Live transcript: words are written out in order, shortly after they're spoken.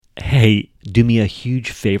Hey, do me a huge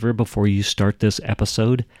favor before you start this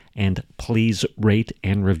episode, and please rate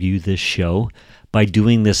and review this show. By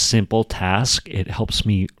doing this simple task, it helps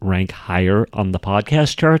me rank higher on the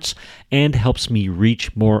podcast charts and helps me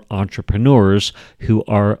reach more entrepreneurs who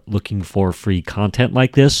are looking for free content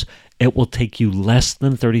like this. It will take you less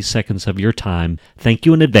than 30 seconds of your time. Thank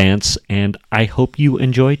you in advance, and I hope you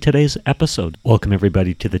enjoy today's episode. Welcome,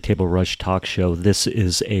 everybody, to the Table Rush Talk Show. This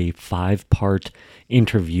is a 5-part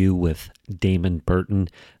interview with Damon Burton.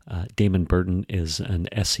 Damon Burton is an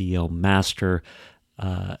SEO master.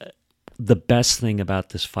 The best thing about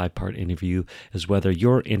this 5-part interview is whether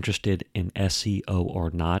you're interested in SEO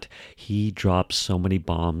or not, he drops so many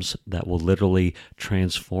bombs that will literally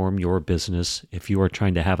transform your business. If you are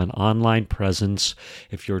trying to have an online presence,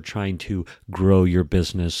 if you're trying to grow your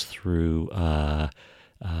business through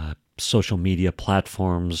social media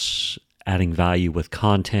platforms, adding value with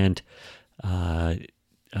content,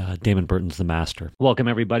 Damon Burton's the master. Welcome,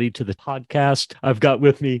 everybody, to the podcast. I've got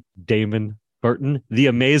with me Damon Burton, the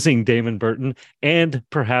amazing Damon Burton, and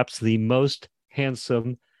perhaps the most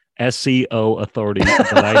handsome SEO authority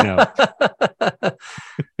that I know.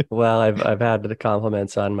 Well, I've had the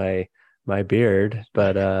compliments on my beard,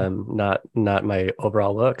 but not my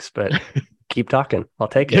overall looks. But keep talking, I'll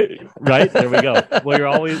take it. Right, there we go. Well,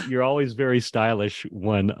 you're always very stylish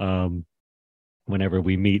whenever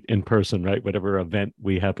we meet in person, right? Whatever event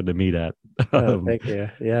we happen to meet at. Thank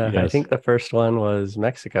you. Yeah, yes. I think the first one was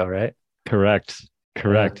Mexico, right? Correct.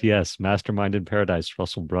 Yes. Mastermind in Paradise,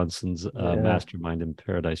 Russell Brunson's Mastermind in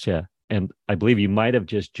Paradise. Yeah. And I believe you might have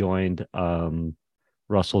just joined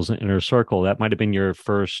Russell's Inner Circle. That might have been your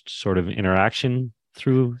first sort of interaction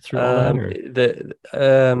through all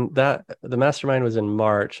that. The Mastermind was in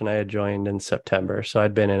March and I had joined in September. So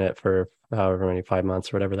I'd been in it for however many, 5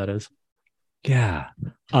 months or whatever that is. Yeah.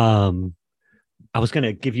 I was going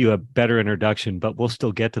to give you a better introduction, but we'll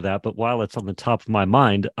still get to that. But while it's on the top of my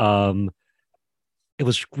mind, it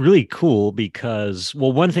was really cool because,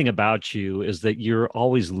 well, one thing about you is that you're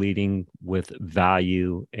always leading with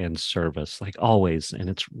value and service, like always. And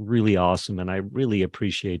it's really awesome. And I really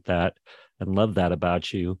appreciate that and love that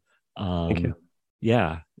about you. Thank you.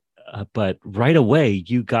 Yeah. But right away,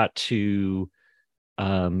 you got to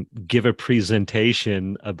give a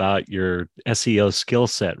presentation about your SEO skill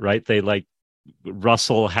set, right?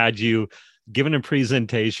 Russell had you given a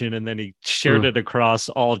presentation and then he shared it across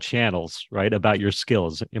all channels, right? About your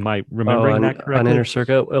skills. Am I remembering that correctly? On Inner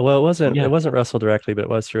Circle? Well, it wasn't Russell directly, but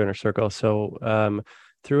it was through Inner Circle. So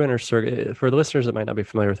through Inner Circle, for the listeners that might not be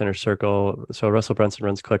familiar with Inner Circle, so Russell Brunson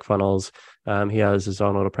runs ClickFunnels. He has his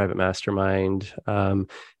own little private mastermind. And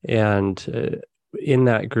in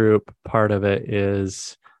that group, part of it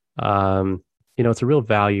is it's a real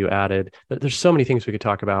value added. There's so many things we could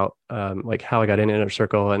talk about, like how I got in Inner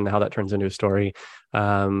Circle and how that turns into a story.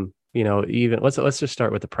 Even let's just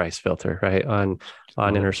start with the price filter, right? On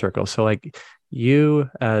Inner Circle. So like you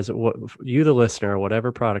the listener,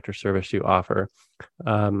 whatever product or service you offer,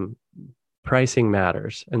 pricing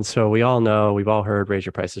matters. And so we all know, we've all heard raise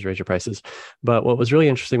your prices. But what was really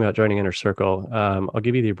interesting about joining Inner Circle, I'll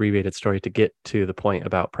give you the abbreviated story to get to the point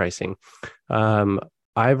about pricing.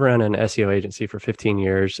 I've run an SEO agency for 15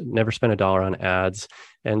 years, never spent $1 on ads.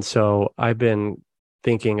 And so I've been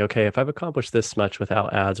thinking, okay, if I've accomplished this much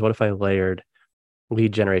without ads, what if I layered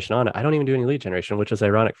lead generation on it? I don't even do any lead generation, which is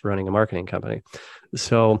ironic for running a marketing company.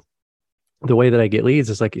 So the way that I get leads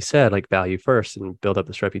is, like you said, like value first and build up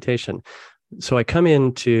this reputation. So I come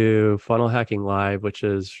into Funnel Hacking Live, which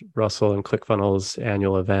is Russell and ClickFunnels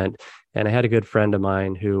annual event. And I had a good friend of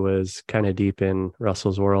mine who was kind of deep in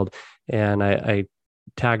Russell's world. And I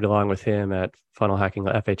tagged along with him at Funnel Hacking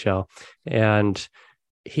FHL, and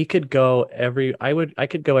he could go I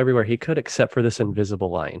could go everywhere he could except for this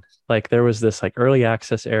invisible line. Like there was this like early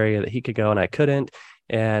access area that he could go and I couldn't.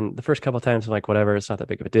 And the first couple of times I'm like, whatever, it's not that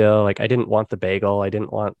big of a deal. Like I didn't want the bagel. I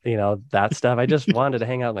didn't want, that stuff. I just wanted to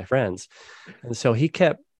hang out with my friends. And so he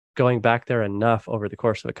kept going back there enough over the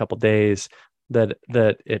course of a couple of days that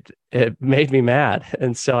it made me mad.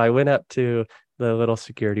 And so I went up to the little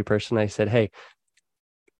security person. I said, hey,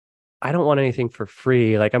 I don't want anything for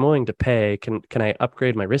free. Like I'm willing to pay. Can I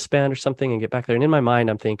upgrade my wristband or something and get back there? And in my mind,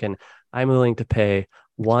 I'm thinking I'm willing to pay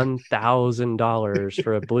 $1,000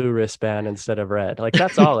 for a blue wristband instead of red. Like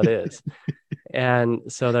that's all it is.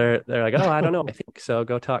 And so they're like, oh, I don't know. I think so.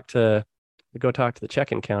 Go talk to the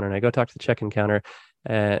check-in counter. And I go talk to the check-in counter.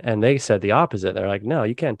 And they said the opposite. They're like, no,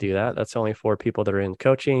 you can't do that. That's only for people that are in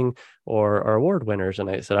coaching or are award winners. And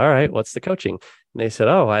I said, all right, what's the coaching? And they said,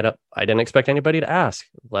 oh, I didn't expect anybody to ask.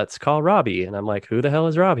 Let's call Robbie. And I'm like, who the hell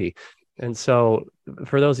is Robbie? And so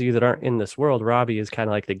for those of you that aren't in this world, Robbie is kind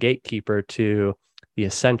of like the gatekeeper to the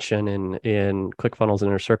ascension in ClickFunnels and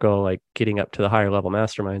Inner Circle, like getting up to the higher level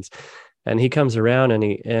masterminds. And he comes around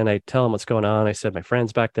and I tell him what's going on. I said, my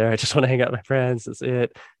friend's back there. I just want to hang out with my friends. That's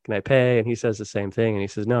it. Can I pay? And he says the same thing. And he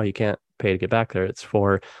says, no, you can't pay to get back there. It's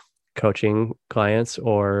for coaching clients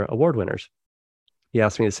or award winners. He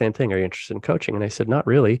asked me the same thing. Are you interested in coaching? And I said, not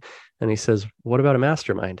really. And he says, what about a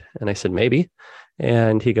mastermind? And I said, maybe.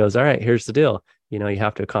 And he goes, all right, here's the deal. You know, you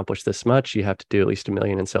have to accomplish this much. You have to do at least $1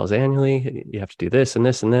 million in sales annually. You have to do this and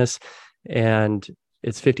this and this. And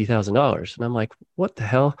it's $50,000. And I'm like, what the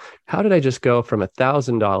hell? How did I just go from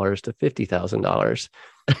 $1,000 to $50,000?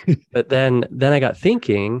 But then I got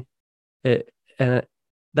thinking, and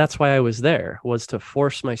that's why I was there, was to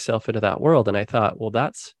force myself into that world. And I thought, well,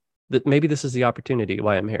 that maybe this is the opportunity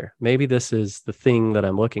why I'm here. Maybe this is the thing that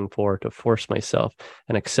I'm looking for to force myself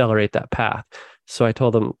and accelerate that path. So I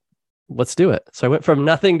told them, let's do it. So I went from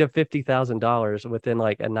nothing to $50,000 within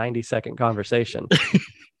like a 90-second conversation.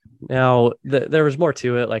 Now, there was more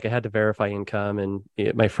to it. Like I had to verify income, and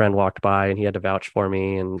my friend walked by and he had to vouch for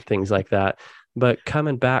me and things like that. But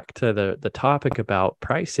coming back to the topic about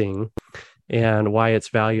pricing and why it's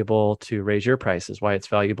valuable to raise your prices, why it's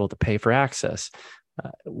valuable to pay for access.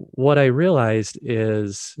 What I realized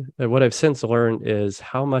is, what I've since learned is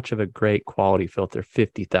how much of a great quality filter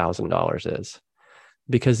 $50,000 is.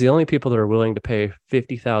 Because the only people that are willing to pay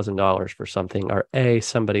 $50,000 for something are A,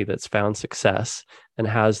 somebody that's found success and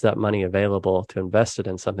has that money available to invest it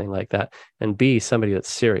in something like that, and B, somebody that's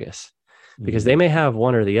serious. Because they may have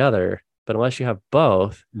one or the other, but unless you have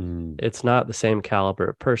both, it's not the same caliber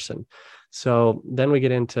of person. So then we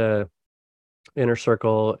get into Inner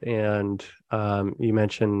Circle, and you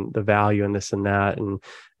mentioned the value in this and that, and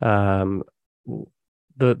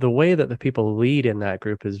the way that the people lead in that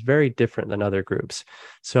group is very different than other groups.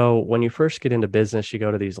 So when you first get into business, you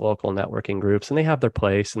go to these local networking groups, and they have their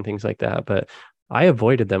place and things like that. But I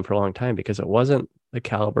avoided them for a long time because it wasn't the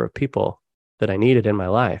caliber of people that I needed in my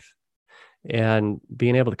life. And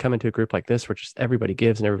being able to come into a group like this, where just everybody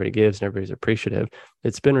gives and everybody gives and everybody's appreciative,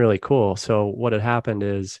 it's been really cool. So what had happened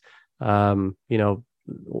is,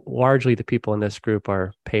 largely the people in this group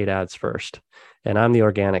are paid ads first, and I'm the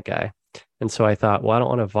organic guy. And so I thought, well, I don't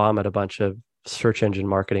want to vomit a bunch of search engine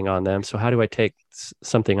marketing on them. So how do I take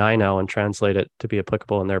something I know and translate it to be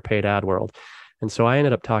applicable in their paid ad world? And so I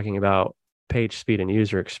ended up talking about page speed and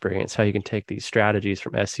user experience, how you can take these strategies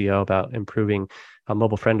from SEO about improving how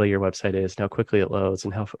mobile friendly your website is, and how quickly it loads,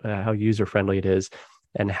 and how user friendly it is,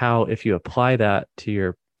 and how if you apply that to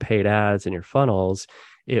your paid ads and your funnels,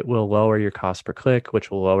 it will lower your cost per click,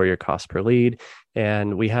 which will lower your cost per lead.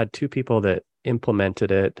 And we had 2 people that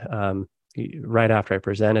implemented it right after I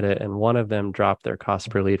presented it, and one of them dropped their cost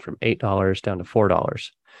per lead from $8 down to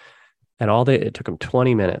 $4. And it took them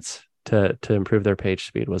 20 minutes to improve their page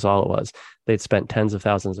speed, was all it was. They'd spent tens of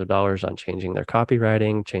thousands of dollars on changing their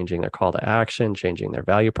copywriting, changing their call to action, changing their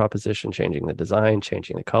value proposition, changing the design,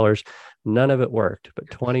 changing the colors. None of it worked, but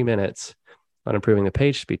 20 minutes on improving the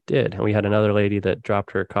page speed did. And we had another lady that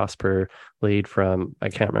dropped her cost per lead from, I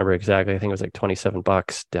can't remember exactly, I think it was like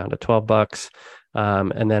 $27 down to $12.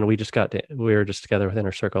 And then we were just together with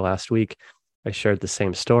Inner Circle last week. I shared the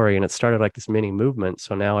same story, and it started like this mini movement.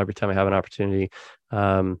 So now every time I have an opportunity,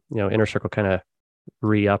 Inner Circle kind of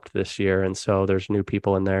re-upped this year. And so there's new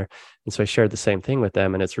people in there. And so I shared the same thing with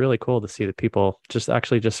them. And it's really cool to see the people just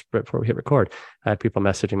before we hit record, I had people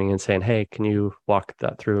messaging me and saying, hey, can you walk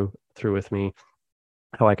that through with me,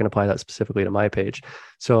 how I can apply that specifically to my page?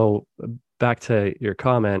 So back to your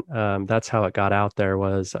comment, that's how it got out there.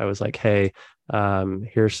 I was like, hey,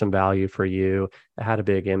 here's some value for you. It had a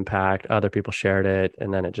big impact. Other people shared it,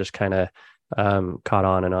 and then it just kind of caught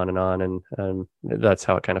on and on and on. And that's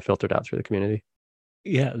how it kind of filtered out through the community.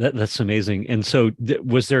 Yeah, that's amazing. And so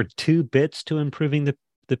was there 2 bits to improving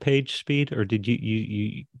the page speed, or did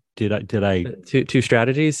did I two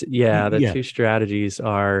strategies? Yeah, the yeah. 2 strategies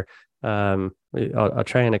are, I'll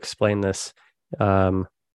try and explain this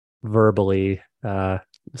verbally,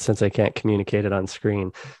 since I can't communicate it on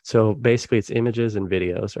screen. So basically it's images and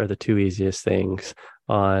videos are the 2 easiest things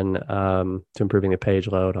on to improving the page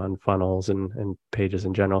load on funnels and pages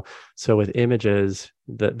in general. So with images,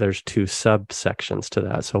 there's 2 subsections to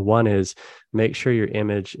that. So one is make sure your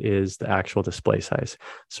image is the actual display size.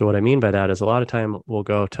 So what I mean by that is a lot of time we'll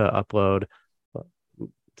go to upload,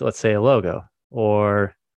 let's say a logo,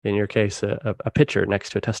 or in your case, a picture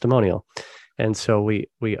next to a testimonial. And so we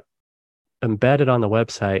embed it on the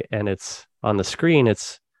website, and it's on the screen,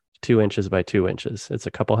 it's 2 inches by 2 inches. It's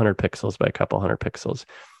a couple hundred pixels by a couple hundred pixels.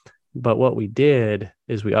 But what we did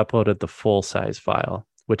is we uploaded the full size file.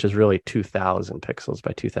 which is really 2000 pixels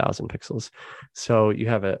by 2000 pixels. So you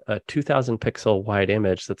have a 2000 pixel wide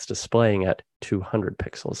image that's displaying at 200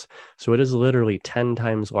 pixels. So it is literally 10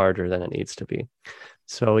 times larger than it needs to be.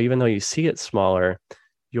 So even though you see it smaller,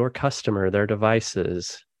 your customer, their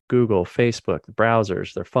devices, Google, Facebook, the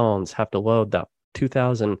browsers, their phones have to load that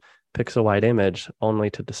 2000 pixel wide image only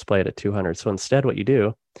to display it at 200. So instead, what you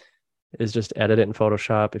do is just edit it in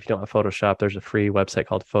Photoshop. If you don't have Photoshop, there's a free website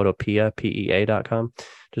called Photopea, PEA.com.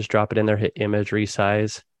 Just drop it in there, hit image,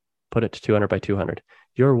 resize, put it to 200 by 200.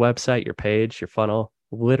 Your website, your page, your funnel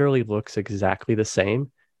literally looks exactly the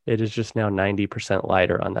same. It is just now 90%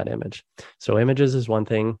 lighter on that image. So images is one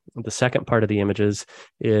thing. The second part of the images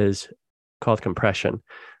is called compression.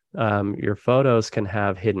 Your photos can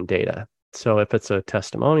have hidden data. So if it's a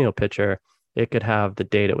testimonial picture, it could have the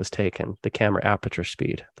date it was taken, the camera aperture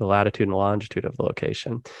speed, the latitude and longitude of the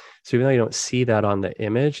location. So even though you don't see that on the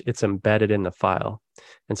image, it's embedded in the file.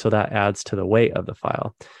 And so that adds to the weight of the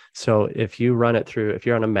file. So if you run it through, if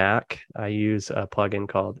you're on a Mac, I use a plugin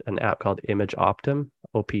called an app called Image Optim,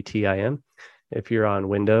 OPTIM. If you're on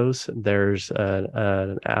Windows, there's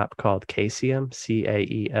an app called Caesium,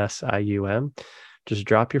 CAESIUM. Just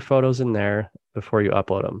drop your photos in there before you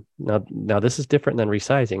upload them. Now this is different than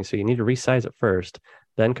resizing. So you need to resize it first,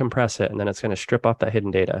 then compress it, and then it's going to strip off that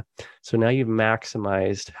hidden data. So now you've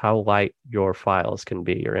maximized how light your files can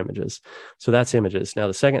be, your images. So that's images. Now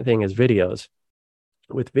the second thing is videos.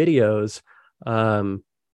 With videos,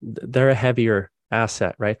 they're a heavier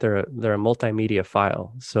asset, right? They're a multimedia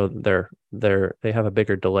file. So they have a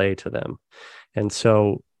bigger delay to them. And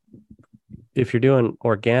so if you're doing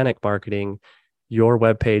organic marketing, your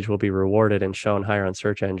web page will be rewarded and shown higher on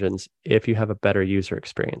search engines if you have a better user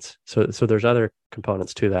experience. So there's other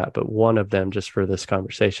components to that, but one of them, just for this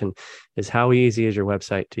conversation, is how easy is your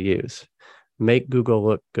website to use? Make Google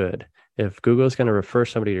look good. If Google is going to refer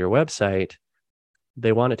somebody to your website,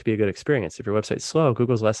 they want it to be a good experience. If your website's slow,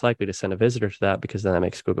 Google's less likely to send a visitor to that because then that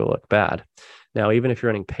makes Google look bad. Now, even if you're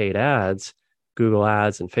running paid ads, Google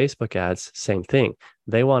ads and Facebook ads, same thing.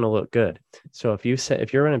 They want to look good. So if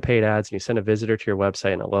you're running paid ads and you send a visitor to your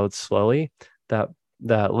website and it loads slowly, that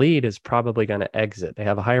lead is probably going to exit. They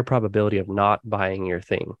have a higher probability of not buying your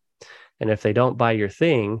thing. And if they don't buy your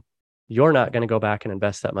thing, you're not going to go back and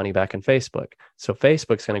invest that money back in Facebook. So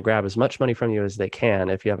Facebook's going to grab as much money from you as they can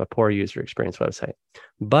if you have a poor user experience website.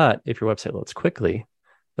 But if your website loads quickly,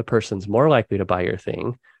 the person's more likely to buy your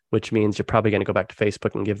thing, which means you're probably going to go back to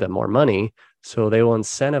Facebook and give them more money. So they will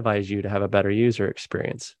incentivize you to have a better user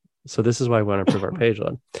experience. So this is why we want to improve our page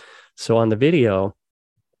load. So on the video,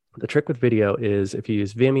 the trick with video is if you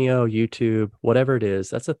use Vimeo, YouTube, whatever it is,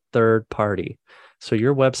 that's a third party. So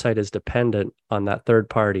your website is dependent on that third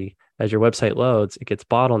party. As your website loads, it gets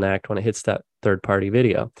bottlenecked when it hits that third party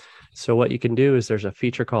video. So what you can do is there's a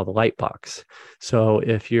feature called Lightbox. So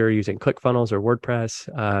if you're using ClickFunnels or WordPress,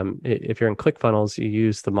 if you're in ClickFunnels, you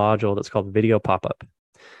use the module that's called Video Pop-up.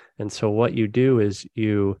 And so what you do is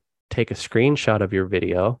you take a screenshot of your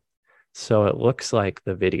video. So it looks like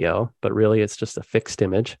the video, but really it's just a fixed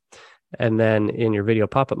image. And then in your Video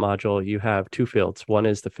Pop-up module, you have two fields. One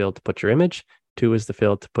is the field to put your image. Two is the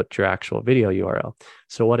field to put your actual video URL.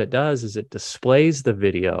 So what it does is it displays the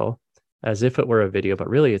video as if it were a video, but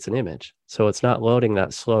really it's an image. So it's not loading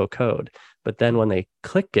that slow code. But then when they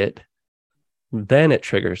click it, then it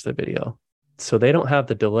triggers the video. So they don't have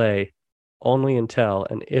the delay only until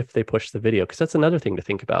and if they push the video, because that's another thing to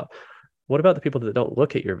think about. What about the people that don't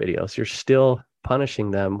look at your videos? You're still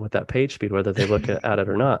punishing them with that page speed, whether they look at it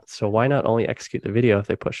or not. So why not only execute the video if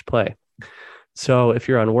they push play? So if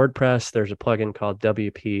you're on WordPress, there's a plugin called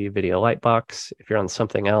WP Video Lightbox. If you're on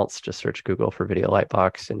something else, just search Google for Video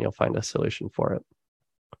Lightbox and you'll find a solution for it.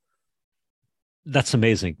 That's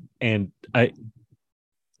amazing. And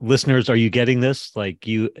listeners, are you getting this? Like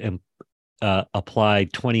you apply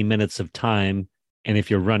 20 minutes of time, and if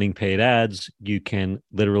you're running paid ads, you can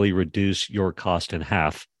literally reduce your cost in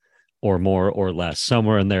half or more or less,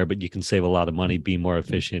 somewhere in there, but you can save a lot of money, be more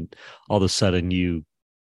efficient. All of a sudden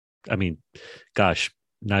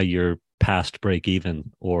now you're past break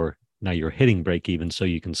even, or now you're hitting break even, so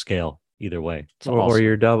you can scale either way. Or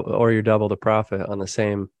you're double the profit on the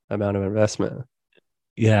same amount of investment.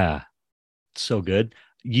 Yeah. So good.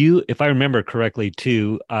 You, if I remember correctly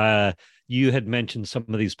too, you had mentioned some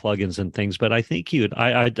of these plugins and things, but I think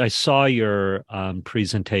I saw your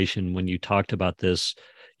presentation when you talked about this.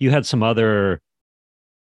 You had some other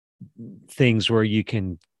things where you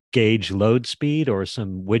can gauge load speed or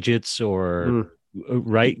some widgets or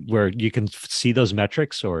right? Where you can see those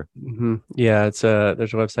metrics or? Yeah, there's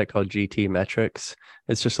a website called GT Metrics.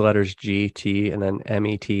 It's just the letters GT and then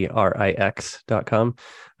metrix.com.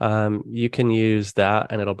 You can use that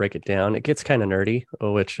and it'll break it down. It gets kind of nerdy,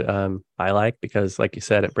 which I like because, like you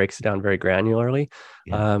said, it breaks it down very granularly.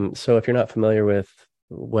 Yeah. So if you're not familiar with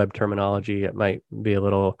web terminology, it might be a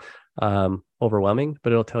little overwhelming,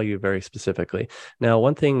 but it'll tell you very specifically. Now,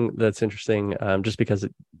 one thing that's interesting, just because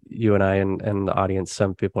you and I and the audience,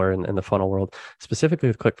 some people are in the funnel world, specifically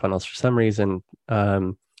with ClickFunnels, for some reason,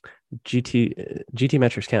 GT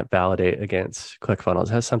Metrics can't validate against ClickFunnels.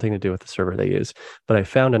 It has something to do with the server they use. But I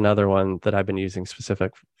found another one that I've been using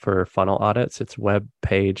specific for funnel audits. It's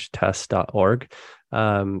webpagetest.org.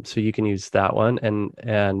 So you can use that one.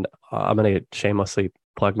 And I'm going to shamelessly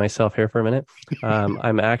plug myself here for a minute.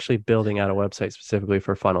 I'm actually building out a website specifically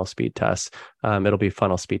for funnel speed tests. It'll be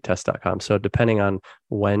funnelspeedtest.com. So depending on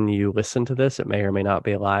when you listen to this, it may or may not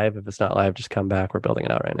be live. If it's not live, just come back. We're building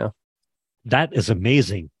it out right now. That is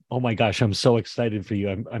amazing. Oh my gosh, I'm so excited for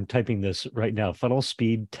you. I'm typing this right now.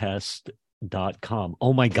 Funnelspeedtest.com.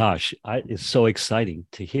 Oh my gosh, it's so exciting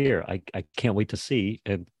to hear. I can't wait to see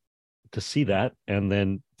that, and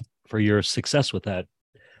then for your success with that.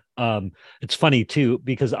 It's funny too,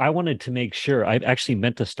 because I wanted to make sure. I actually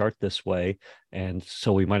meant to start this way, and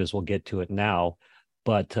so we might as well get to it now.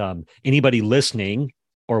 But anybody listening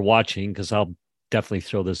or watching, because I'll definitely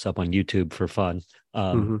throw this up on YouTube for fun,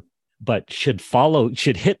 but should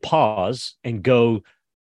hit pause and go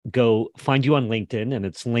find you on LinkedIn, and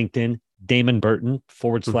it's LinkedIn Damon Burton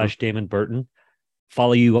 / Damon Burton.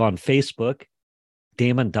 Follow you on Facebook,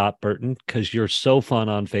 Damon.Burton, because you're so fun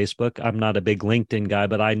on Facebook. I'm not a big LinkedIn guy,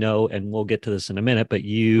 but I know, and we'll get to this in a minute, but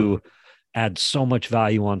you add so much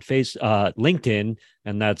value on LinkedIn,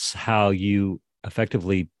 and that's how you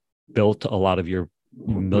effectively built a lot of your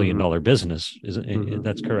 $1 million business.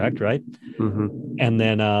 That's correct, right? And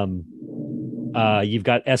then you've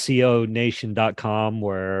got SEOnation.com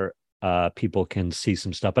where people can see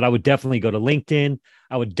some stuff. But I would definitely go to LinkedIn.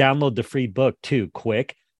 I would download the free book too,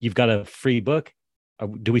 quick. You've got a free book.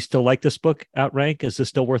 Do we still like this book, Outrank? Is this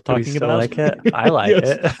still worth talking about? Like it? I like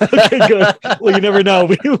it. Okay, good. Well, you never know.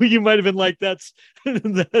 You might have been like, that's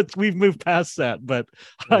we've moved past that. But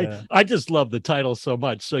yeah. I just love the title so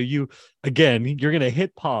much. So you're going to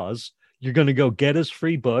hit pause. You're going to go get his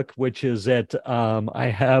free book, which is at I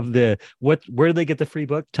have where do they get the free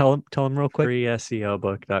book? Tell them real quick.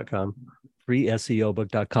 freeseobook.com.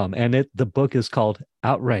 freeseobook.com. And the book is called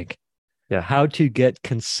Outrank. Yeah. How to get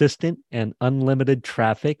consistent and unlimited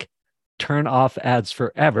traffic, turn off ads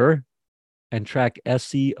forever, and track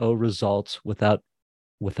SEO results without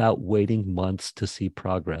waiting months to see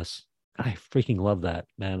progress. I freaking love that,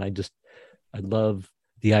 man. I love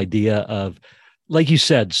the idea of, like you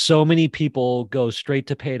said, so many people go straight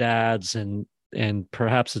to paid ads and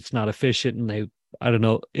perhaps it's not efficient, and I don't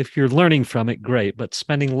know if you're learning from it, great, but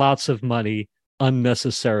spending lots of money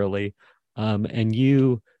unnecessarily. And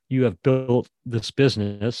you have built this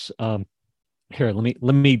business. Here,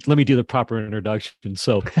 let me do the proper introduction.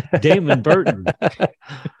 So Damon Burton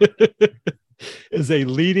is a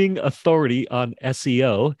leading authority on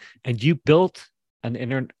SEO, and you built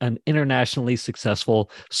an internationally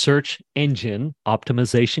successful search engine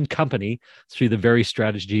optimization company through the very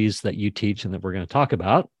strategies that you teach and that we're going to talk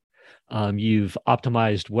about. You've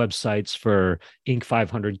optimized websites for Inc.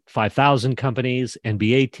 5,000 companies,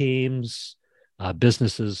 NBA teams,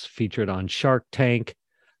 businesses featured on Shark Tank.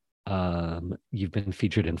 You've been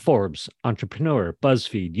featured in Forbes, Entrepreneur,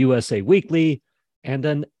 BuzzFeed, USA Weekly, and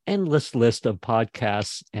an endless list of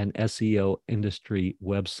podcasts and SEO industry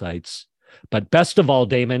websites. But best of all,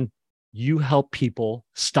 Damon, you help people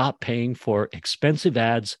stop paying for expensive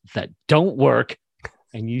ads that don't work,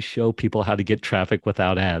 and you show people how to get traffic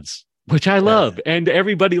without ads, which I love, and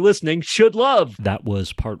everybody listening should love. That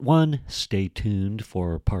was part 1. Stay tuned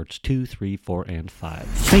for parts 2, 3, 4, and 5.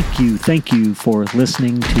 Thank you for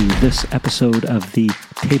listening to this episode of the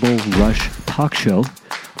Table Rush Talk Show.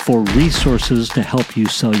 For resources to help you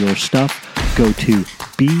sell your stuff, go to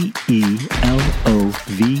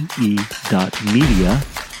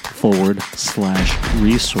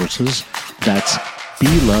belove.media/resources. That's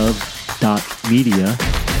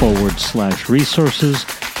belove.media/resources.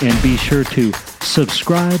 And be sure to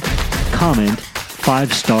subscribe, comment,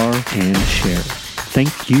 5-star, and share.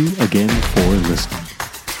 Thank you again for listening.